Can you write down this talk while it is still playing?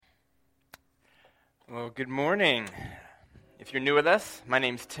Well, good morning. If you're new with us, my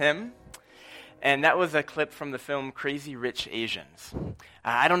name's Tim, and that was a clip from the film Crazy Rich Asians.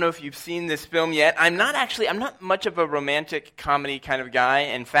 I don't know if you've seen this film yet. I'm not much of a romantic comedy kind of guy.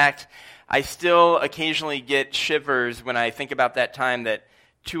 In fact, I still occasionally get shivers when I think about that time that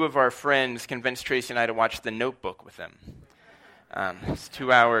two of our friends convinced Tracy and I to watch The Notebook with them. It's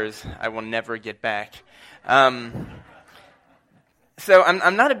 2 hours I will never get back. So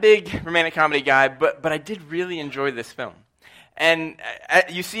I'm not a big romantic comedy guy, but I did really enjoy this film. And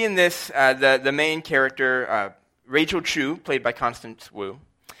you see in this the main character, Rachel Chu, played by Constance Wu.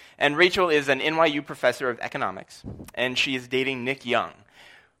 And Rachel is an NYU professor of economics, and she is dating Nick Young,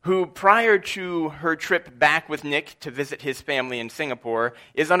 who prior to her trip back with Nick to visit his family in Singapore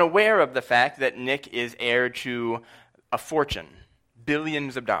is unaware of the fact that Nick is heir to a fortune,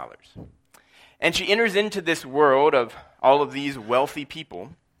 billions of dollars. And she enters into this world of all of these wealthy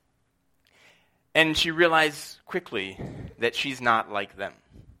people, and she realizes quickly that she's not like them.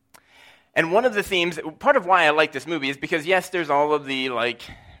 And one of the themes, part of why I like this movie is because, yes, there's all of the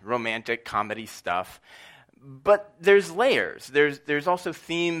romantic comedy stuff, but there's layers. There's also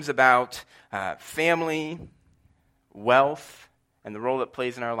themes about family, wealth, and the role it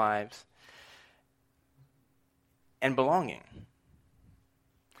plays in our lives, and belonging.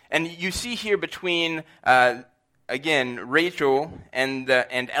 And you see here between, again, Rachel and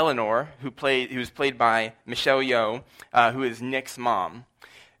Eleanor, who's played by Michelle Yeoh, who is Nick's mom.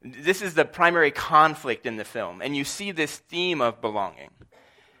 This is the primary conflict in the film, and you see this theme of belonging.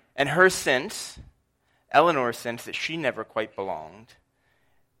 And Eleanor's sense that she never quite belonged,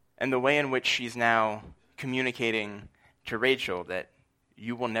 and the way in which she's now communicating to Rachel that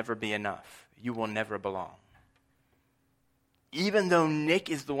you will never be enough, you will never belong. Even though Nick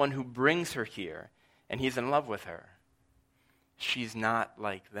is the one who brings her here, and he's in love with her, she's not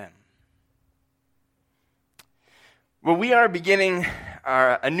like them. Well, we are beginning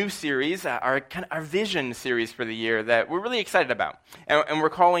a new series, our vision series for the year that we're really excited about, and we're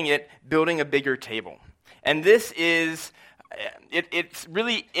calling it Building a Bigger Table. And this is, it's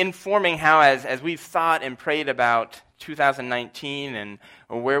really informing how, as we've thought and prayed about 2019 and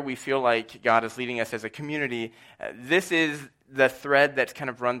where we feel like God is leading us as a community, this is the thread that's kind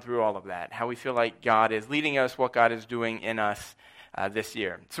of run through all of that, how we feel like God is leading us, what God is doing in us this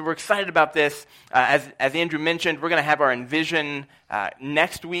year. So we're excited about this. As Andrew mentioned, we're going to have our Envision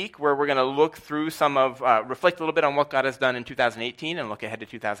next week, where we're going to look through reflect a little bit on what God has done in 2018 and look ahead to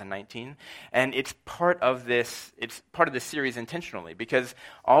 2019. And it's part of this series intentionally, because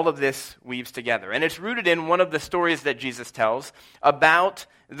all of this weaves together. And it's rooted in one of the stories that Jesus tells about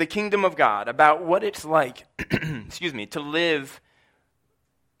the kingdom of God, about what it's like, to live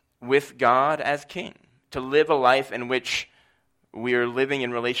with God as king, to live a life in which we are living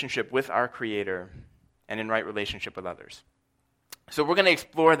in relationship with our Creator and in right relationship with others. So we're going to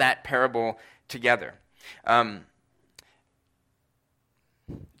explore that parable together. To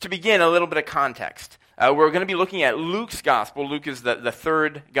begin, a little bit of context. We're going to be looking at Luke's gospel. Luke is the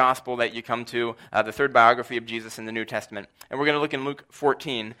third gospel that you come to, the third biography of Jesus in the New Testament. And we're going to look in Luke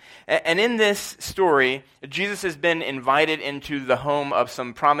 14. And in this story, Jesus has been invited into the home of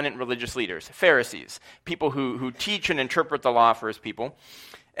some prominent religious leaders, Pharisees, people who teach and interpret the law for his people.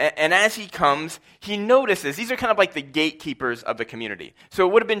 And as he comes, he notices, these are kind of like the gatekeepers of the community. So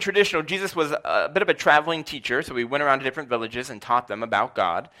it would have been traditional. Jesus was a bit of a traveling teacher, so he went around to different villages and taught them about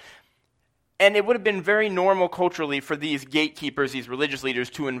God. And it would have been very normal culturally for these gatekeepers, these religious leaders,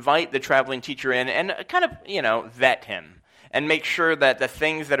 to invite the traveling teacher in and kind of, vet him and make sure that the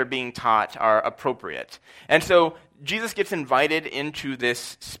things that are being taught are appropriate. And so Jesus gets invited into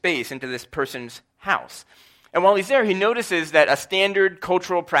this space, into this person's house. And while he's there, he notices that a standard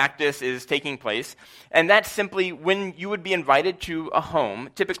cultural practice is taking place, and that's simply when you would be invited to a home,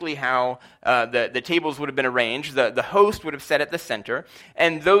 typically how the tables would have been arranged, the host would have sat at the center,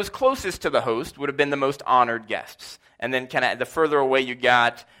 and those closest to the host would have been the most honored guests. And then kind of the further away you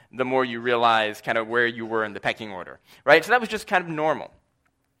got, the more you realize kind of where you were in the pecking order, right? So that was just kind of normal.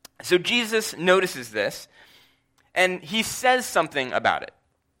 So Jesus notices this, and he says something about it.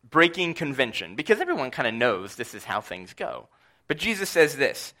 Breaking convention, because everyone kind of knows this is how things go. But Jesus says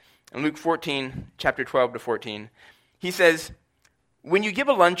this, in Luke 14, chapter 12 to 14, he says, "When you give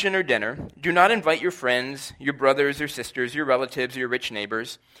a luncheon or dinner, do not invite your friends, your brothers or sisters, your relatives, or your rich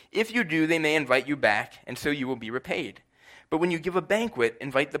neighbors. If you do, they may invite you back, and so you will be repaid. But when you give a banquet,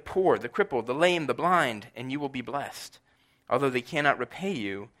 invite the poor, the crippled, the lame, the blind, and you will be blessed. Although they cannot repay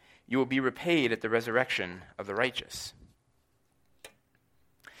you, you will be repaid at the resurrection of the righteous."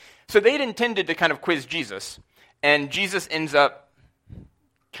 So they'd intended to kind of quiz Jesus, and Jesus ends up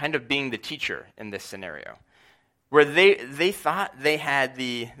kind of being the teacher in this scenario, where they thought they had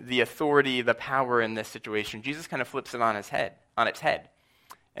the authority, the power in this situation. Jesus kind of flips it on its head.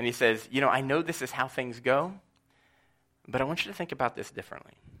 And he says, I know this is how things go, but I want you to think about this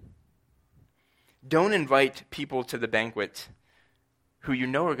differently. Don't invite people to the banquet who you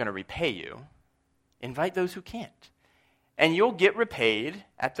know are going to repay you. Invite those who can't. And you'll get repaid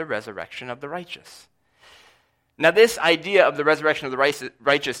at the resurrection of the righteous. Now, this idea of the resurrection of the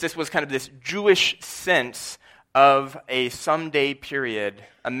righteous, this was kind of this Jewish sense of a someday period,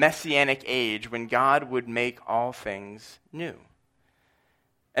 a messianic age, when God would make all things new.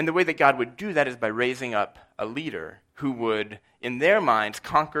 And the way that God would do that is by raising up a leader who would, in their minds,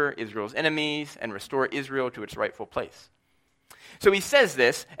 conquer Israel's enemies and restore Israel to its rightful place. So he says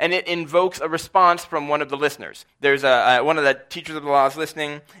this, and it invokes a response from one of the listeners. There's one of the teachers of the law is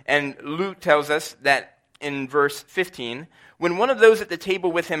listening, and Luke tells us that in verse 15, when one of those at the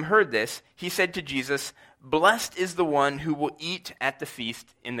table with him heard this, he said to Jesus, "Blessed is the one who will eat at the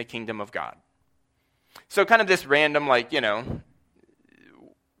feast in the kingdom of God." So kind of this random,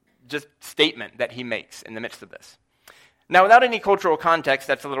 just statement that he makes in the midst of this. Now, without any cultural context,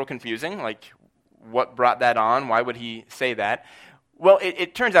 that's a little confusing. What brought that on? Why would he say that? Well,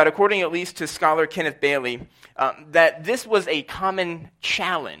 it turns out, according at least to scholar Kenneth Bailey, that this was a common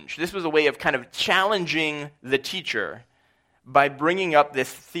challenge. This was a way of kind of challenging the teacher by bringing up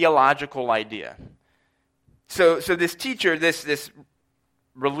this theological idea. So this teacher, this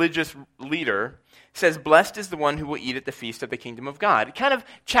religious leader, says, "Blessed is the one who will eat at the feast of the kingdom of God," kind of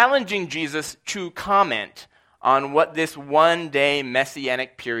challenging Jesus to comment on what this one-day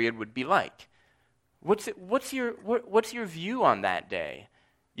messianic period would be like. What's your view on that day?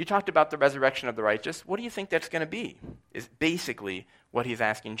 You talked about the resurrection of the righteous. What do you think that's going to be? Is basically what he's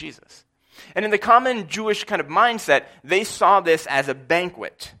asking Jesus. And in the common Jewish kind of mindset, they saw this as a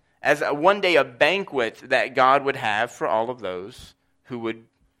banquet, as one day a banquet that God would have for all of those who would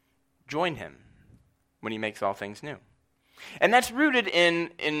join him when he makes all things new. And that's rooted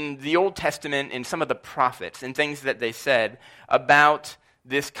in the Old Testament, in some of the prophets, and things that they said about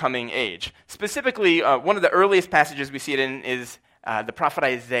this coming age. Specifically, one of the earliest passages we see it in is the prophet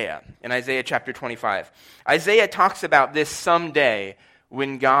Isaiah, in Isaiah chapter 25. Isaiah talks about this someday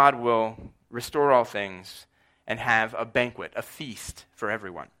when God will restore all things and have a banquet, a feast for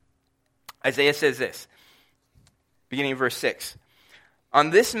everyone. Isaiah says this, beginning of verse 6,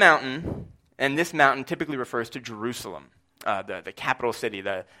 "On this mountain," and this mountain typically refers to Jerusalem, the capital city,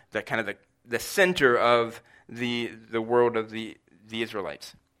 the kind of the center of the world of the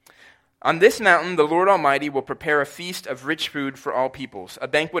Israelites. "On this mountain, the Lord Almighty will prepare a feast of rich food for all peoples, a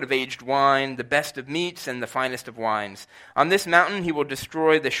banquet of aged wine, the best of meats and the finest of wines. On this mountain he will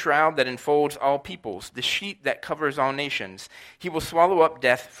destroy the shroud that enfolds all peoples, the sheet that covers all nations. He will swallow up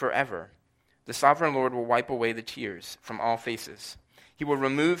death forever. The sovereign Lord will wipe away the tears from all faces. He will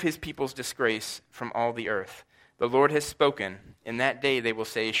remove his people's disgrace from all the earth. The Lord has spoken. In that day they will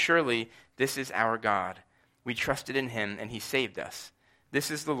say, 'Surely this is our God. We trusted in him, and he saved us. This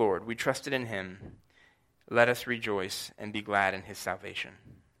is the Lord. We trusted in him. Let us rejoice and be glad in his salvation.'"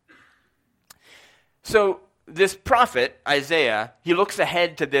 So this prophet, Isaiah, he looks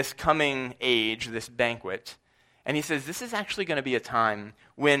ahead to this coming age, this banquet, and he says this is actually going to be a time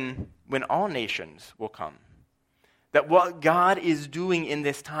when all nations will come. That what God is doing in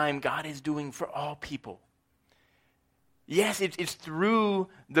this time, God is doing for all people. Yes, it's through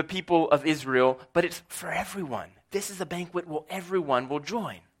the people of Israel, but it's for everyone. This is a banquet where everyone will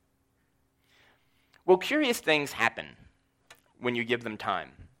join. Well, curious things happen when you give them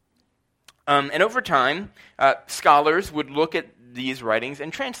time. And over time, scholars would look at these writings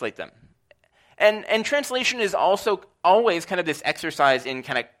and translate them. And translation is also always kind of this exercise in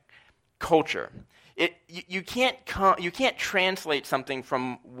kind of culture. You can't translate something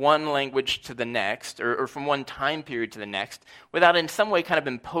from one language to the next or from one time period to the next without in some way kind of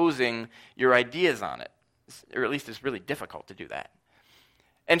imposing your ideas on it. Or at least it's really difficult to do that.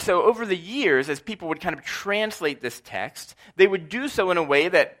 And so over the years, as people would kind of translate this text, they would do so in a way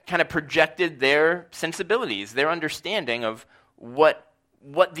that kind of projected their sensibilities, their understanding of what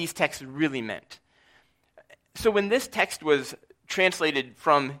these texts really meant. So when this text was translated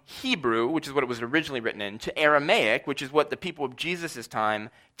from Hebrew, which is what it was originally written in, to Aramaic, which is what the people of Jesus' time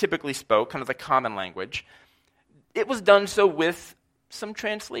typically spoke, kind of the common language, it was done so with some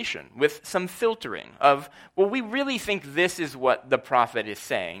translation, with some filtering of, well, we really think this is what the prophet is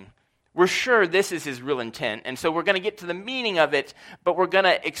saying. We're sure this is his real intent, and so we're going to get to the meaning of it, but we're going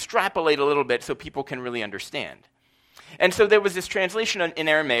to extrapolate a little bit so people can really understand. And so there was this translation in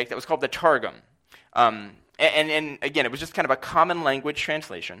Aramaic that was called the Targum. And again, it was just kind of a common language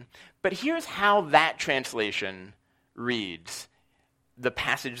translation. But here's how that translation reads, the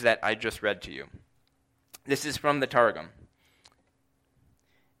passage that I just read to you. This is from the Targum.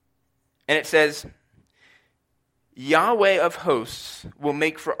 And it says, Yahweh of hosts will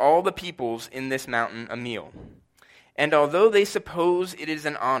make for all the peoples in this mountain a meal. And although they suppose it is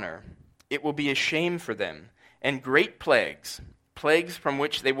an honor, it will be a shame for them, and great plagues from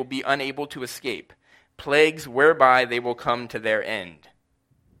which they will be unable to escape, plagues whereby they will come to their end.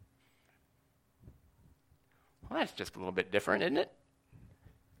 Well, that's just a little bit different, isn't it?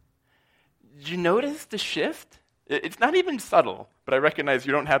 Did you notice the shift? It's not even subtle, but I recognize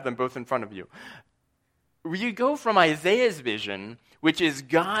you don't have them both in front of you. You go from Isaiah's vision, which is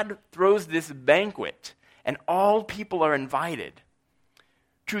God throws this banquet, and all people are invited,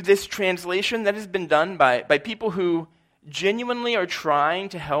 to this translation that has been done by people who genuinely are trying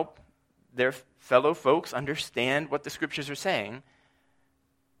to help their fellow folks understand what the scriptures are saying.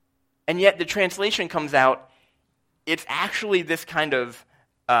 And yet the translation comes out, it's actually this kind of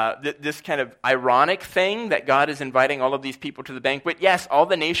ironic thing that God is inviting all of these people to the banquet. Yes, all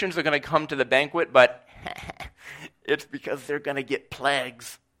the nations are going to come to the banquet, but it's because they're going to get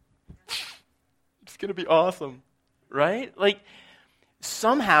plagues. It's going to be awesome, right? Like,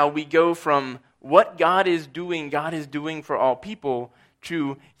 somehow we go from what God is doing for all people,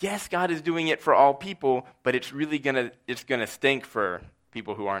 to, yes, God is doing it for all people, but it's really going to stink for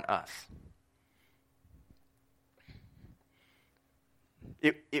people who aren't us.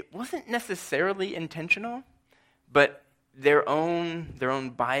 It wasn't necessarily intentional, but their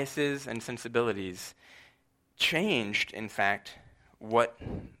own biases and sensibilities changed, in fact, what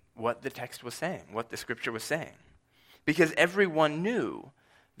the text was saying, what the scripture was saying. Because everyone knew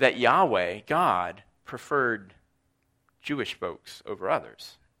that Yahweh, God, preferred Jewish folks over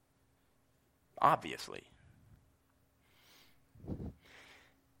others. Obviously.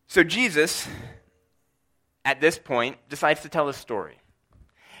 So Jesus, at this point, decides to tell a story.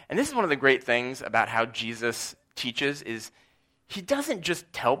 And this is one of the great things about how Jesus teaches, is he doesn't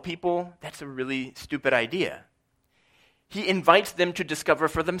just tell people that's a really stupid idea. He invites them to discover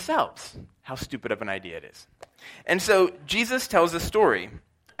for themselves how stupid of an idea it is. And so Jesus tells a story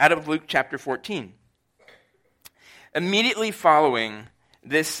out of Luke chapter 14. Immediately following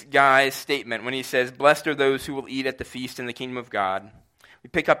this guy's statement, when he says, "Blessed are those who will eat at the feast in the kingdom of God," we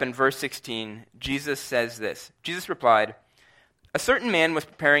pick up in verse 16. Jesus says this. Jesus replied, "A certain man was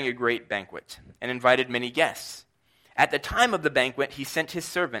preparing a great banquet and invited many guests. At the time of the banquet, he sent his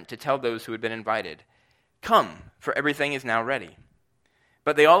servant to tell those who had been invited, 'Come, for everything is now ready.'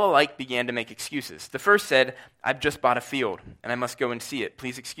 But they all alike began to make excuses. The first said, 'I've just bought a field, and I must go and see it.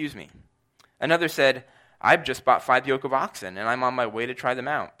 Please excuse me.' Another said, 'I've just bought 5 yoke of oxen, and I'm on my way to try them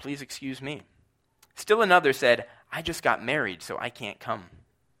out. Please excuse me.' Still another said, 'I just got married, so I can't come.'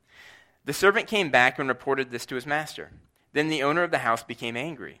 The servant came back and reported this to his master. Then the owner of the house became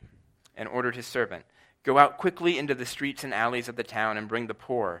angry and ordered his servant, 'Go out quickly into the streets and alleys of the town and bring the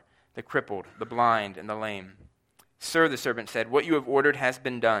poor, the crippled, the blind, and the lame.' 'Sir,' the servant said, 'what you have ordered has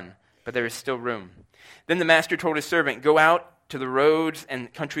been done, but there is still room.' Then the master told his servant, 'Go out to the roads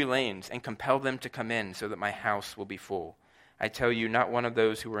and country lanes and compel them to come in so that my house will be full. I tell you, not one of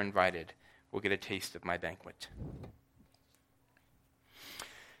those who were invited will get a taste of my banquet.'"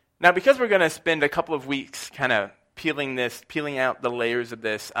 Now, because we're going to spend a couple of weeks kind of peeling out the layers of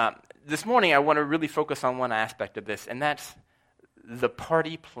this, this morning I want to really focus on one aspect of this, and that's the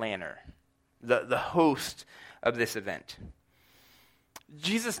party planner, the host of this event.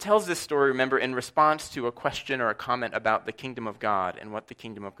 Jesus tells this story, remember, in response to a question or a comment about the kingdom of God and what the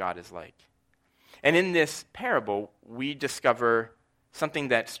kingdom of God is like. And in this parable, we discover something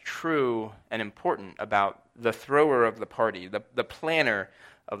that's true and important about the thrower of the party, the planner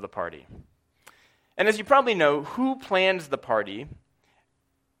of the party. And as you probably know, who plans the party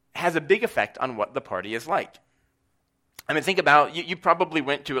has a big effect on what the party is like. I mean, think about, you probably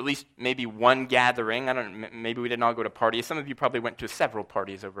went to at least maybe one gathering. I don't know, maybe we didn't all go to parties. Some of you probably went to several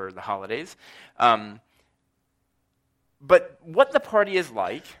parties over the holidays. But what the party is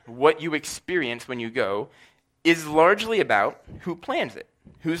like, what you experience when you go, is largely about who plans it,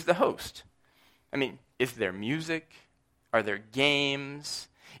 who's the host. I mean, is there music? Are there games?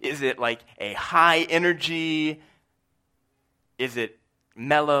 Is it like a high energy? Is it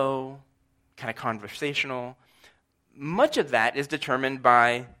mellow, kind of conversational? Much of that is determined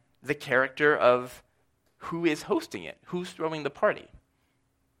by the character of who is hosting it, who's throwing the party.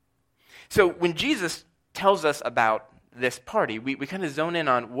 So when Jesus tells us about this party, we kind of zone in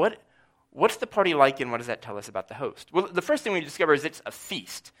on what's the party like and what does that tell us about the host? Well, the first thing we discover is it's a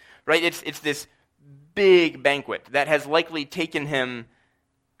feast, right? It's this big banquet that has likely taken him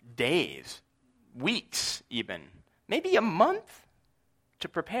days, weeks even, maybe a month to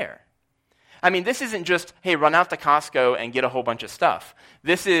prepare. I mean, this isn't just, hey, run out to Costco and get a whole bunch of stuff.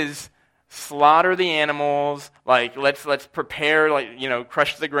 This is slaughter the animals, like let's prepare,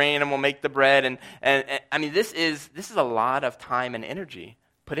 crush the grain and we'll make the bread. And I mean, this is a lot of time and energy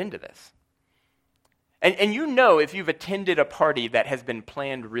put into this. And you know if you've attended a party that has been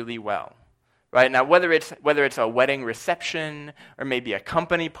planned really well. Right? Now, whether it's a wedding reception or maybe a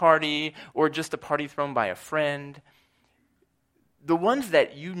company party or just a party thrown by a friend, the ones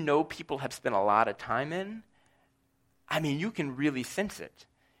that you know people have spent a lot of time in, I mean, you can really sense it.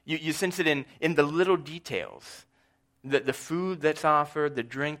 You sense it in the little details. The food that's offered, the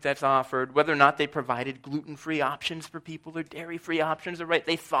drink that's offered, whether or not they provided gluten-free options for people or dairy-free options, right?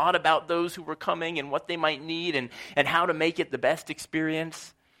 They thought about those who were coming and what they might need and how to make it the best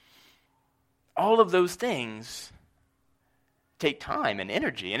experience. All of those things take time and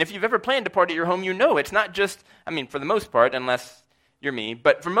energy. And if you've ever planned a party at your home, you know it's not just, I mean, for the most part, unless you're me,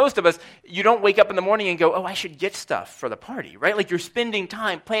 but for most of us, you don't wake up in the morning and go, oh, I should get stuff for the party, right? Like you're spending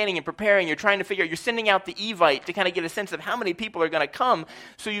time planning and preparing. You're trying to figure out, you're sending out the Evite to kind of get a sense of how many people are going to come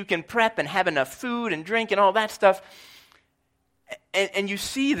so you can prep and have enough food and drink and all that stuff. And you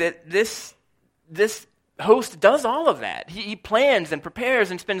see that this host does all of that. He plans and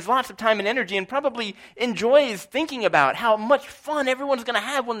prepares and spends lots of time and energy and probably enjoys thinking about how much fun everyone's going to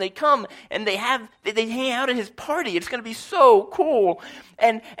have when they come and they hang out at his party. It's going to be so cool.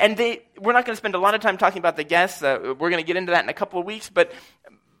 And we're not going to spend a lot of time talking about the guests. We're going to get into that in a couple of weeks. But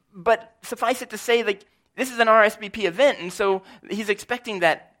suffice it to say, like, this is an RSVP event, and so he's expecting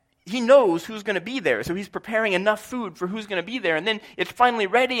that he knows who's going to be there, so he's preparing enough food for who's going to be there, and then it's finally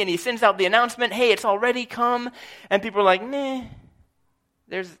ready, and he sends out the announcement, hey, it's already come, and people are like, meh,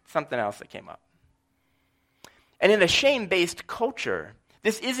 there's something else that came up. And in a shame-based culture,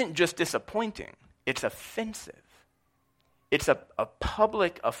 this isn't just disappointing, it's offensive. It's a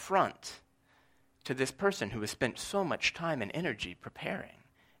public affront to this person who has spent so much time and energy preparing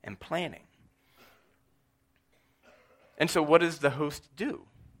and planning. And so what does the host do?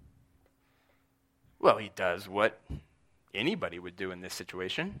 Well, he does what anybody would do in this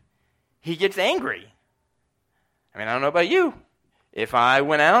situation. He gets angry. I mean, I don't know about you. If I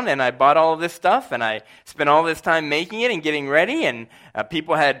went out and I bought all of this stuff and I spent all this time making it and getting ready and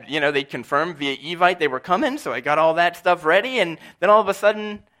people had, they confirmed via Evite they were coming, so I got all that stuff ready, and then all of a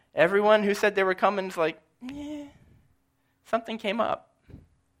sudden everyone who said they were coming is like, something came up.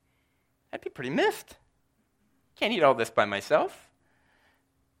 I'd be pretty miffed. Can't eat all this by myself.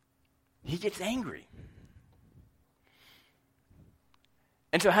 He gets angry.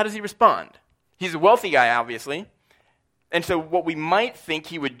 And so how does he respond? He's a wealthy guy, obviously. And so what we might think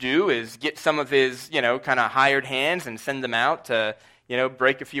he would do is get some of his, kind of hired hands and send them out to,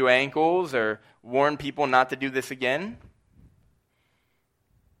 break a few ankles or warn people not to do this again.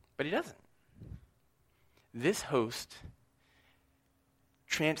 But he doesn't. This host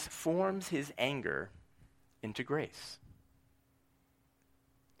transforms his anger into grace.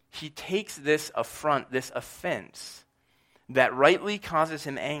 He takes this affront, this offense that rightly causes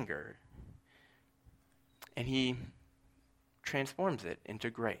him anger, and he transforms it into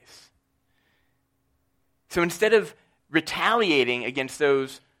grace. So instead of retaliating against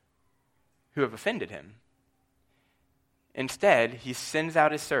those who have offended him, instead he sends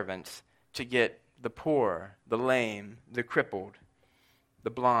out his servants to get the poor, the lame, the crippled, the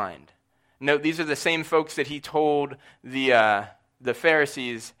blind. Note, these are the same folks that he told the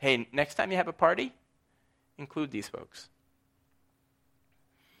Pharisees, hey, next time you have a party, include these folks.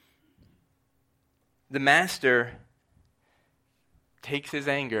 The master takes his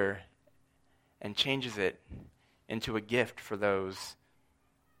anger and changes it into a gift for those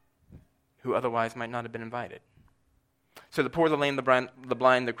who otherwise might not have been invited. So the poor, the lame, the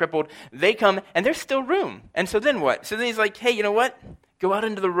blind, the crippled, they come, and there's still room. And so then what? So then he's like, hey, you know what? Go out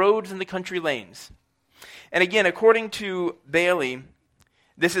into the roads and the country lanes. And again, according to Bailey,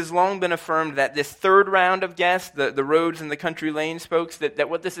 this has long been affirmed that this third round of guests, the roads and the country lanes folks, that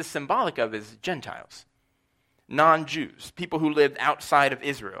what this is symbolic of is Gentiles, non-Jews, people who lived outside of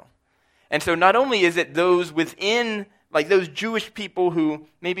Israel. And so not only is it those within, like those Jewish people who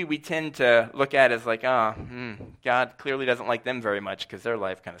maybe we tend to look at as like, God clearly doesn't like them very much because their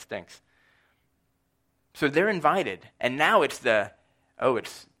life kind of stinks. So they're invited. And now it's the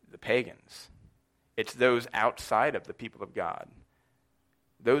pagans. It's those outside of the people of God.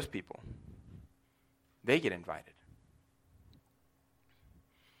 Those people, they get invited.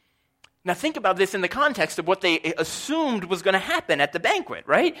 Now think about this in the context of what they assumed was going to happen at the banquet,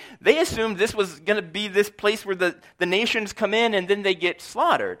 right? They assumed this was going to be this place where the nations come in and then they get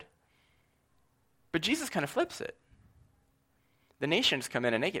slaughtered. But Jesus kind of flips it. The nations come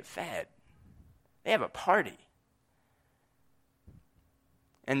in and they get fed. They have a party.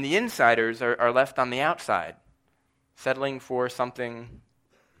 And the insiders are left on the outside, settling for something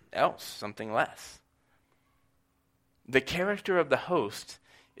else, something less. The character of the host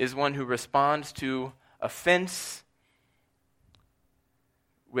is one who responds to offense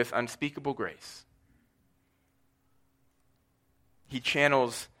with unspeakable grace. He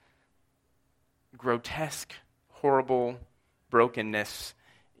channels grotesque, horrible brokenness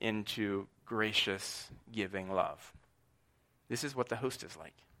into gracious, giving love. This is what the host is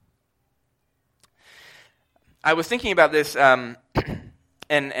like. I was thinking about this, and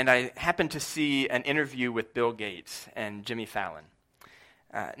I happened to see an interview with Bill Gates and Jimmy Fallon.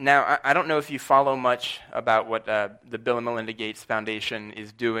 Now, I don't know if you follow much about what the Bill and Melinda Gates Foundation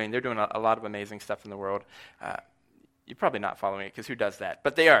is doing. They're doing a lot of amazing stuff in the world. You're probably not following it, because who does that?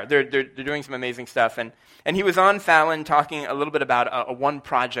 But they are. They're doing some amazing stuff. And he was on Fallon talking a little bit about a one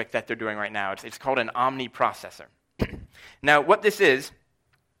project that they're doing right now. It's called an omniprocessor. Now, what this is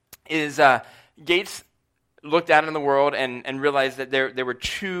Gates looked out in the world and realized that there were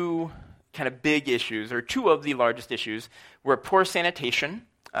two kind of big issues, or two of the largest issues, were poor sanitation.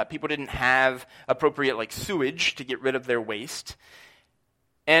 People didn't have appropriate sewage to get rid of their waste,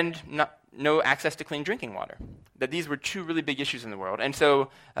 and no access to clean drinking water. That these were two really big issues in the world. And so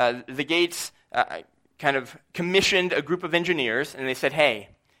the Gates kind of commissioned a group of engineers, and they said, hey,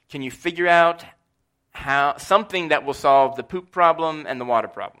 can you figure out something that will solve the poop problem and the water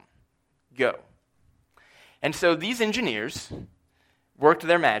problem? Go. And so these engineers worked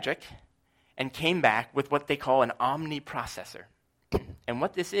their magic and came back with what they call an omniprocessor. And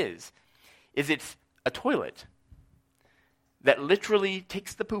what this is it's a toilet that literally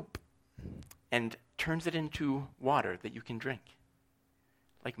takes the poop and turns it into water that you can drink.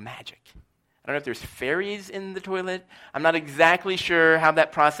 Like magic. I don't know if there's fairies in the toilet. I'm not exactly sure how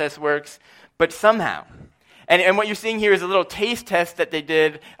that process works, but somehow. And what you're seeing here is a little taste test that they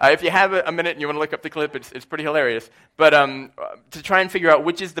did. If you have a minute and you want to look up the clip, it's pretty hilarious. But to try and figure out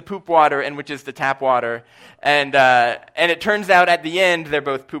which is the poop water and which is the tap water. And it turns out at the end, they're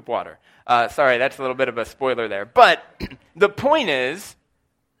both poop water. Sorry, that's a little bit of a spoiler there. But the point is,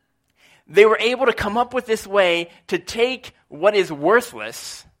 they were able to come up with this way to take what is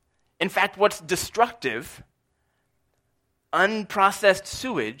worthless, in fact, what's destructive, unprocessed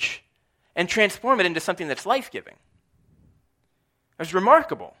sewage, and transform it into something that's life-giving. It was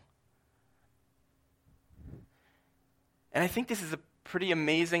remarkable. And I think this is a pretty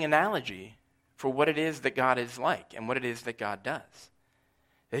amazing analogy for what it is that God is like and what it is that God does.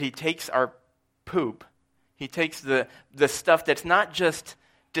 That he takes our poop, he takes the stuff that's not just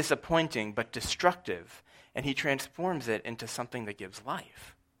disappointing but destructive, and he transforms it into something that gives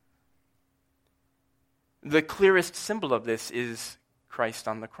life. The clearest symbol of this is Christ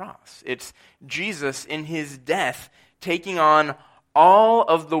on the cross. It's Jesus in his death taking on all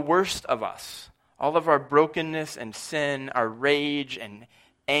of the worst of us, all of our brokenness and sin, our rage and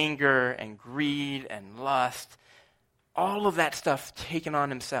anger and greed and lust, all of that stuff taken on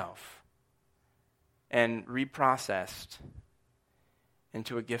himself and reprocessed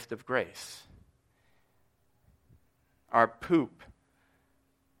into a gift of grace. Our poop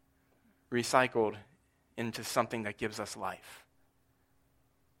recycled into something that gives us life.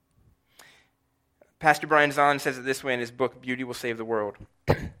 Pastor Brian Zahn says it this way in his book, Beauty Will Save the World.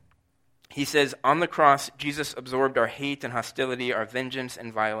 He says, on the cross, Jesus absorbed our hate and hostility, our vengeance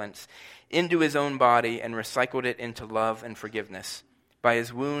and violence, into his own body and recycled it into love and forgiveness. By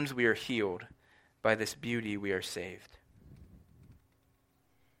his wounds we are healed. By this beauty we are saved.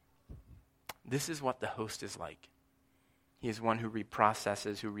 This is what the host is like. He is one who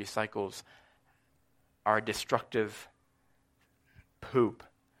reprocesses, who recycles our destructive poop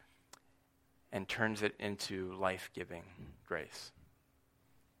and turns it into life-giving grace.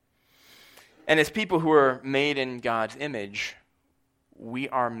 And as people who are made in God's image, we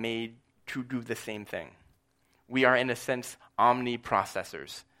are made to do the same thing. We are, in a sense,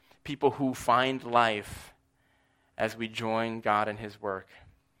 omniprocessors, people who find life as we join God in his work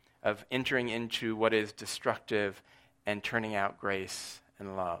of entering into what is destructive and turning out grace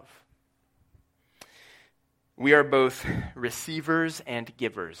and love. We are both receivers and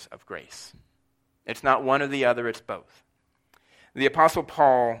givers of grace. It's not one or the other, it's both. The Apostle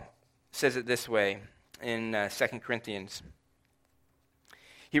Paul says it this way in 2 Corinthians.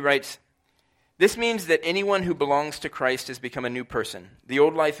 He writes, This means that anyone who belongs to Christ has become a new person. The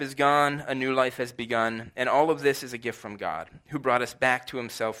old life is gone, a new life has begun, and all of this is a gift from God, who brought us back to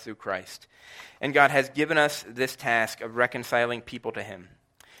himself through Christ. And God has given us this task of reconciling people to him.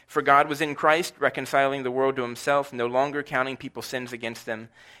 For God was in Christ, reconciling the world to himself, no longer counting people's sins against them,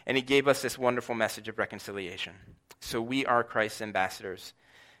 and he gave us this wonderful message of reconciliation. So we are Christ's ambassadors,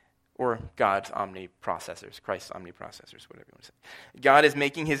 or God's omniprocessors, Christ's omniprocessors, whatever you want to say. God is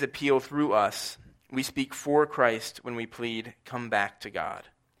making his appeal through us. We speak for Christ when we plead, come back to God.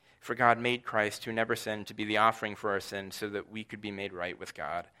 For God made Christ, who never sinned, to be the offering for our sins so that we could be made right with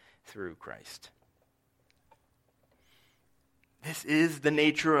God through Christ. This is the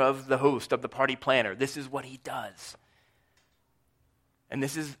nature of the host, of the party planner. This is what he does. And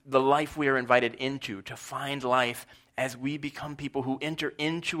this is the life we are invited into, to find life as we become people who enter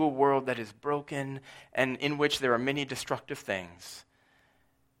into a world that is broken and in which there are many destructive things.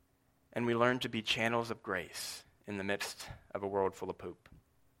 And we learn to be channels of grace in the midst of a world full of poop.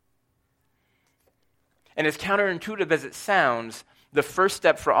 And as counterintuitive as it sounds, the first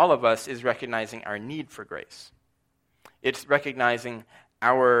step for all of us is recognizing our need for grace. It's recognizing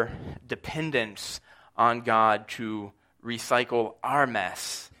our dependence on God to recycle our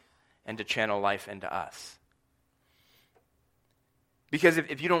mess and to channel life into us. Because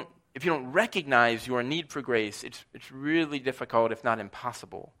if you don't recognize your need for grace, it's really difficult, if not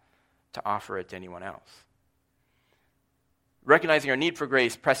impossible, to offer it to anyone else. Recognizing our need for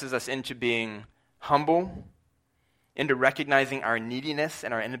grace presses us into being humble, into recognizing our neediness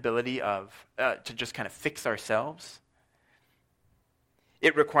and our inability to just kind of fix ourselves.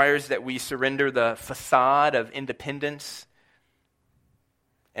 It requires that we surrender the facade of independence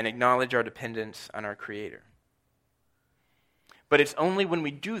and acknowledge our dependence on our Creator. But it's only when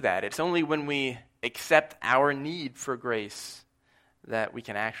we do that, it's only when we accept our need for grace that we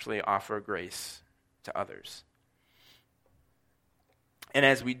can actually offer grace to others. And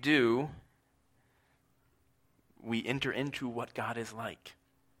as we do, we enter into what God is like,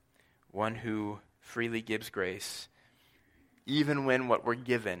 one who freely gives grace, even when what we're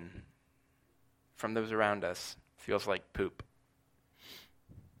given from those around us feels like poop.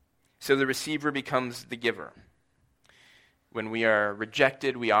 So the receiver becomes the giver. When we are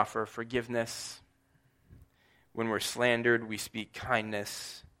rejected, we offer forgiveness. When we're slandered, we speak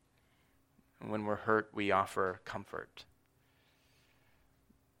kindness. And when we're hurt, we offer comfort.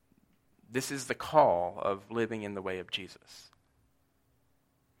 This is the call of living in the way of Jesus.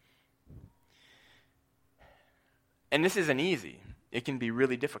 And this isn't easy. It can be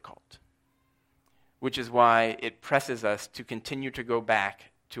really difficult, which is why it presses us to continue to go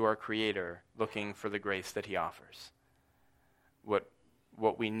back to our Creator, looking for the grace that he offers,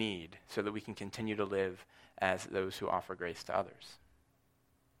 what we need, so that we can continue to live as those who offer grace to others.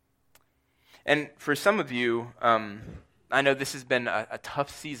 And for some of you, I know this has been a tough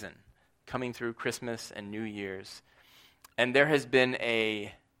season, coming through Christmas and New Year's, and there has been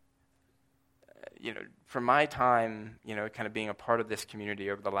from my time, kind of being a part of this community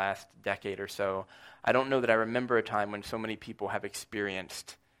over the last decade or so, I don't know that I remember a time when so many people have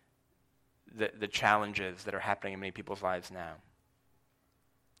experienced the challenges that are happening in many people's lives now.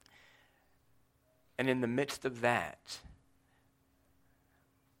 And in the midst of that,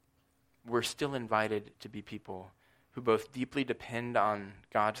 we're still invited to be people who both deeply depend on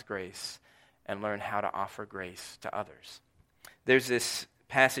God's grace and learn how to offer grace to others. There's this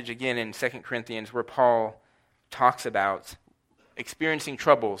passage again in 2 Corinthians where Paul talks about experiencing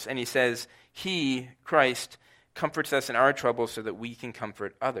troubles, and he says, he, Christ, comforts us in our troubles so that we can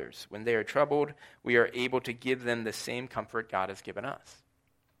comfort others. When they are troubled, we are able to give them the same comfort God has given us.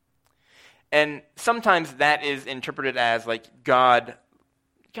 And sometimes that is interpreted as like God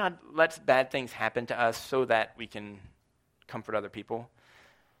lets bad things happen to us so that we can comfort other people.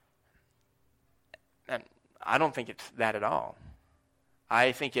 And I don't think it's that at all.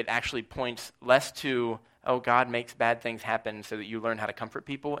 I think it actually points less to, God makes bad things happen so that you learn how to comfort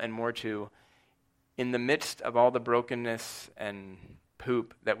people, and more to, in the midst of all the brokenness and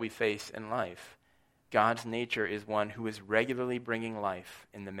poop that we face in life, God's nature is one who is regularly bringing life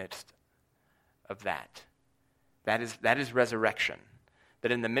in the midst of that. That is resurrection.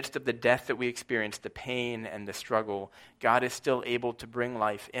 That in the midst of the death that we experience, the pain and the struggle, God is still able to bring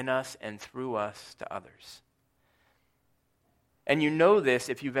life in us and through us to others. And you know this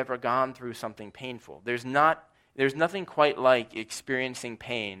if you've ever gone through something painful. There's nothing quite like experiencing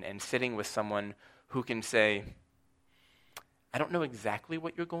pain and sitting with someone who can say, I don't know exactly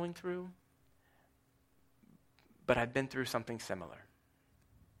what you're going through, but I've been through something similar.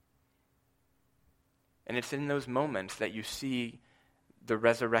 And it's in those moments that you see the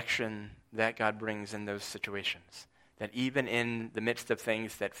resurrection that God brings in those situations. That even in the midst of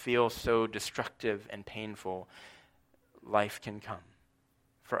things that feel so destructive and painful, life can come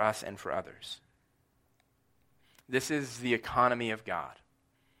for us and for others. This is the economy of God.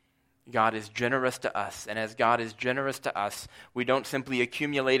 God is generous to us, and as God is generous to us, we don't simply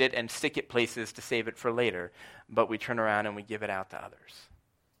accumulate it and stick it places to save it for later, but we turn around and we give it out to others.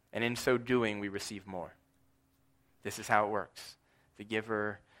 And in so doing, we receive more. This is how it works.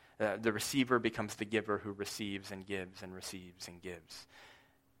 The receiver becomes the giver who receives and gives and receives and gives.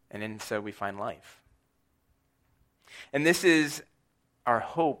 And in so we find life. And this is our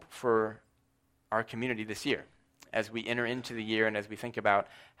hope for our community this year. As we enter into the year and as we think about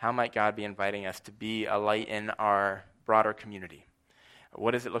how might God be inviting us to be a light in our broader community.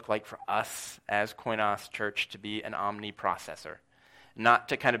 What does it look like for us as Koinos Church to be an omniprocessor? Not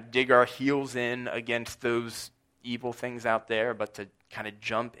to kind of dig our heels in against those evil things out there, but to kind of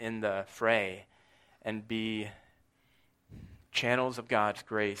jump in the fray and be channels of God's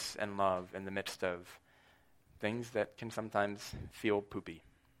grace and love in the midst of things that can sometimes feel poopy.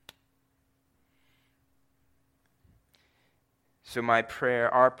 So my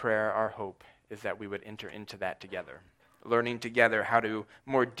prayer, our hope, is that we would enter into that together, learning together how to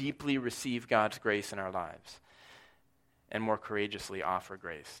more deeply receive God's grace in our lives and more courageously offer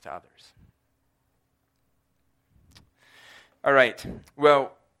grace to others. All right.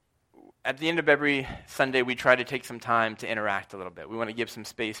 Well, at the end of every Sunday, we try to take some time to interact a little bit. We want to give some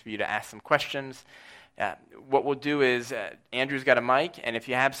space for you to ask some questions. What we'll do is, Andrew's got a mic, and if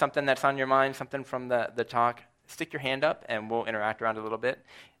you have something that's on your mind, something from the talk, stick your hand up, and we'll interact around a little bit.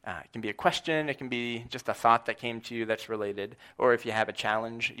 It can be a question. It can be just a thought that came to you that's related. Or if you have a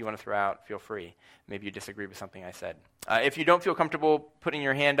challenge you want to throw out, feel free. Maybe you disagree with something I said. If you don't feel comfortable putting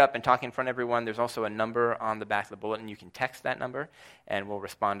your hand up and talking in front of everyone, there's also a number on the back of the bulletin. You can text that number, and we'll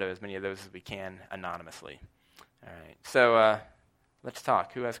respond to as many of those as we can anonymously. All right. So let's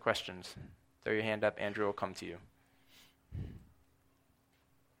talk. Who has questions? Throw your hand up. Andrew will come to you.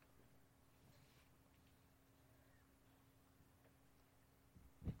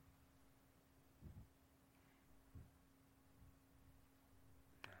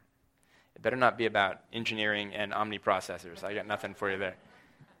 It better not be about engineering and omniprocessors. I got nothing for you there.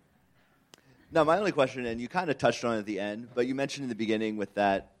 No, my only question, and you kind of touched on it at the end, but you mentioned in the beginning with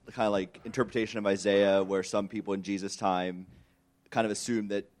that kind of like interpretation of Isaiah where some people in Jesus' time kind of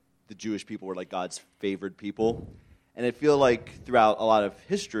assumed that the Jewish people were like God's favored people. And I feel like throughout a lot of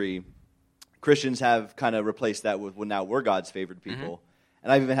history, Christians have kind of replaced that with, well, now we're God's favored people. Mm-hmm.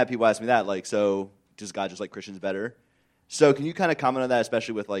 And I've even had people ask me that, like, so does God just like Christians better? So can you kind of comment on that,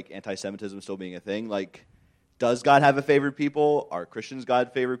 especially with like anti-Semitism still being a thing? Like, does God have a favored people? Are Christians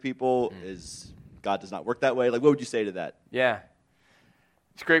God's favorite people? Is God does not work that way? Like, what would you say to that? Yeah.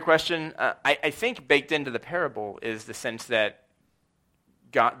 It's a great question. I think baked into the parable is the sense that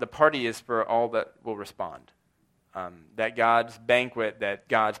God, the party is for all that will respond. That God's banquet, that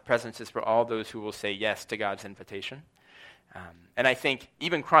God's presence is for all those who will say yes to God's invitation. And I think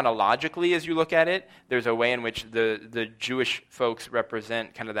even chronologically, as you look at it, there's a way in which the Jewish folks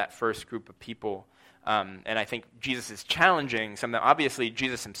represent kind of that first group of people. And I think Jesus is challenging some of them. Obviously,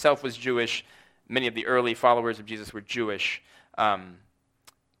 Jesus himself was Jewish. Many of the early followers of Jesus were Jewish.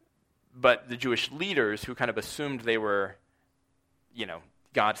 But the Jewish leaders who kind of assumed they were,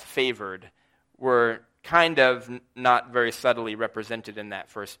 God's favored, were kind of not very subtly represented in that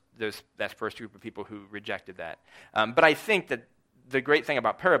first group of people who rejected that. But I think that the great thing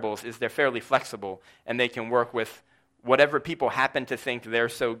about parables is they're fairly flexible, and they can work with whatever people happen to think they're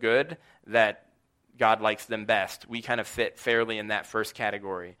so good that God likes them best. We kind of fit fairly in that first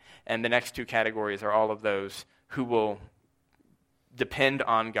category. And the next two categories are all of those who will depend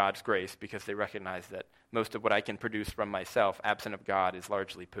on God's grace because they recognize that most of what I can produce from myself, absent of God, is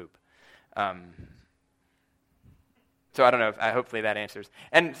largely poop. So I don't know. Hopefully that answers.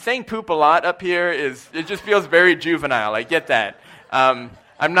 And saying poop a lot up here it just feels very juvenile. I get that. I'm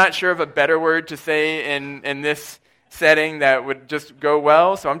not sure of a better word to say in this setting that would just go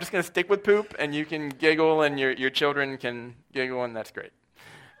well. So I'm just going to stick with poop, and you can giggle, and your children can giggle, and that's great.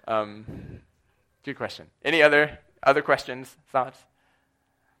 Good question. Any other questions, thoughts?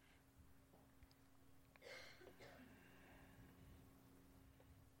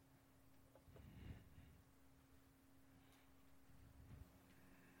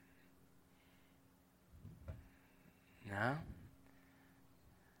 No?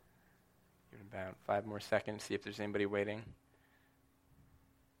 Give it about 5 more seconds, see if there's anybody waiting.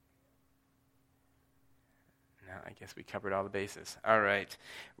 No, I guess we covered all the bases. All right.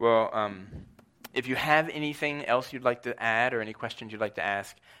 Well, If you have anything else you'd like to add or any questions you'd like to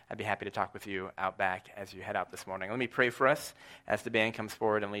ask, I'd be happy to talk with you out back as you head out this morning. Let me pray for us as the band comes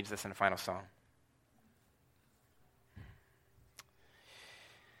forward and leads us in a final song.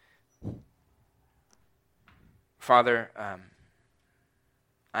 Father,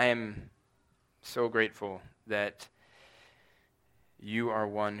 I am so grateful that you are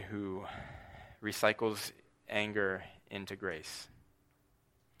one who recycles anger into grace.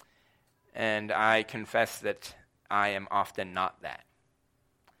 And I confess that I am often not that.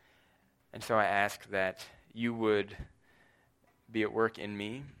 And so I ask that you would be at work in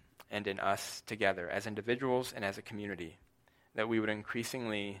me and in us together as individuals and as a community, that we would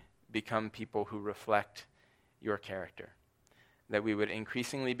increasingly become people who reflect your character, that we would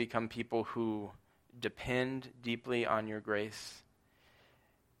increasingly become people who depend deeply on your grace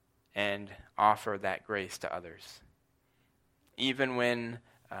and offer that grace to others. Even when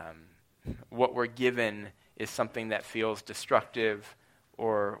what we're given is something that feels destructive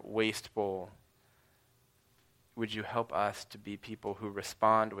or wasteful, would you help us to be people who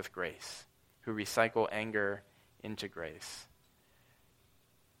respond with grace, who recycle anger into grace?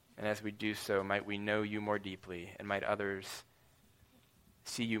 And as we do so, might we know you more deeply, and might others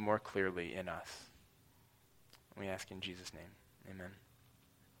see you more clearly in us. We ask in Jesus' name. Amen.